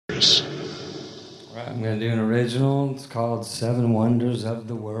Wonders. All right, I'm going to do an original. It's called Seven Wonders of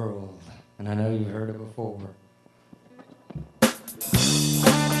the World. And I know you've heard it before.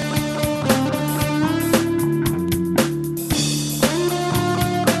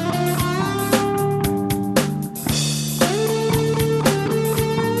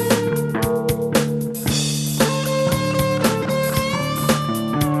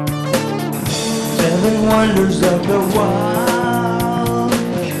 Seven wonders of the world,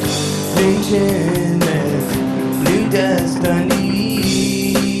 ancient myth, new destiny.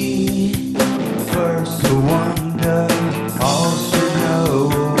 First to wonder, all should know,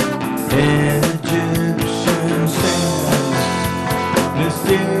 in Egyptian sands,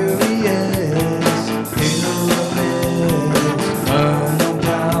 mysterious pyramids, unknown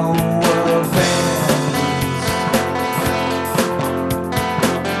power bands.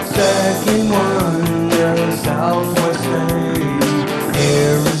 Second wonder, Southwest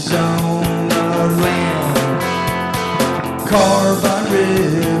Arizona land, carved on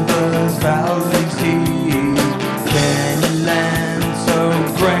rivers, valleys deep, canyon land so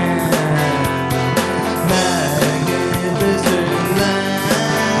grand, magnificent land.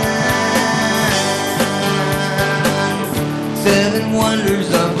 Seven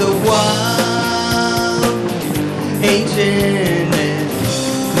wonders of the world, ancient myth,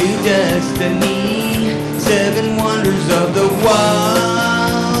 new destiny. Seven wonders of the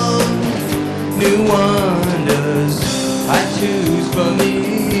world, new wonders I choose for me.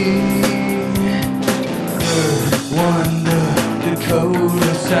 Third wonder,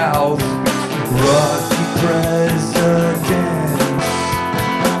 Dakota South, rocky presidents,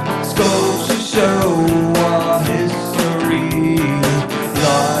 sculptures show our history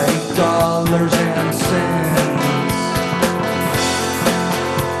like dollars and cents.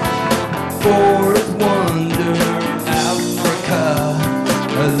 Fourth wonder, Africa,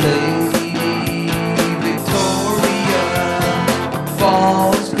 a lady Victoria,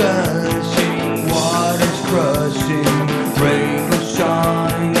 falls gushing, waters crushing, rainbows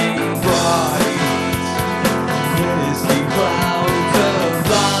shining bright, misty clouds of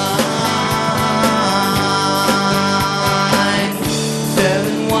light.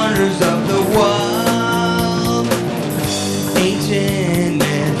 Seven wonders of the world, ancient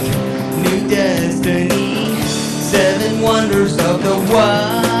myth, new destiny. Seven wonders of the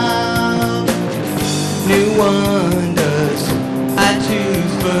world, new wonders I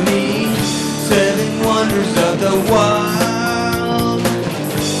choose for me. Seven wonders of the world,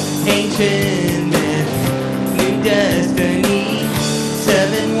 ancient myth, new destiny.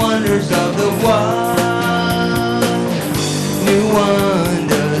 Seven wonders of the world, new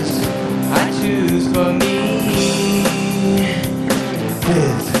wonders I choose for me.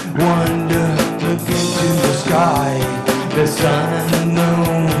 Fifth wonder, look into the sky, the sun and the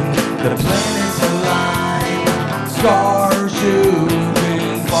moon, the planets align, stars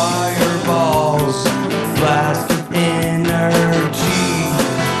shooting fireballs, blast of energy.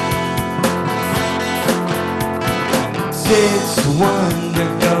 Sixth wonder,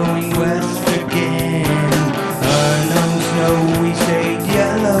 going west again, unknown snowy shade,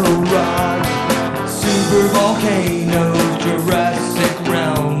 yellow rock, super volcanoes, Jurassic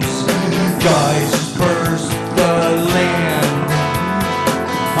realms, geysers burst the land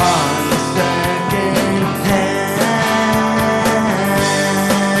on the second hand.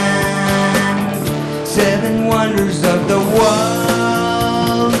 Seven wonders of the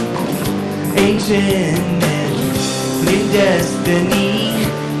world, ancient myth, new destiny.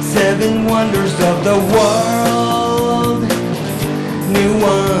 Seven wonders of the world, new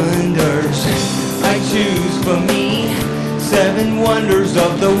wonders I choose for me. Seven wonders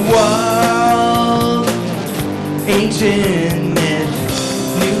of the world, ancient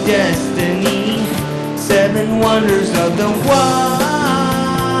myth, new destiny. Seven wonders of the world,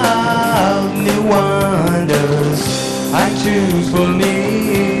 new wonders I choose for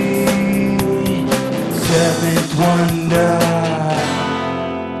me. Seventh wonder.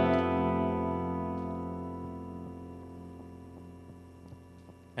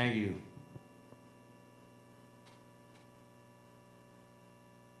 Thank you.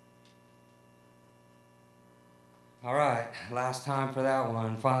 All right, last time for that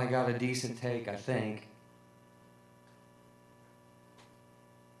one. Finally got a decent take, I think.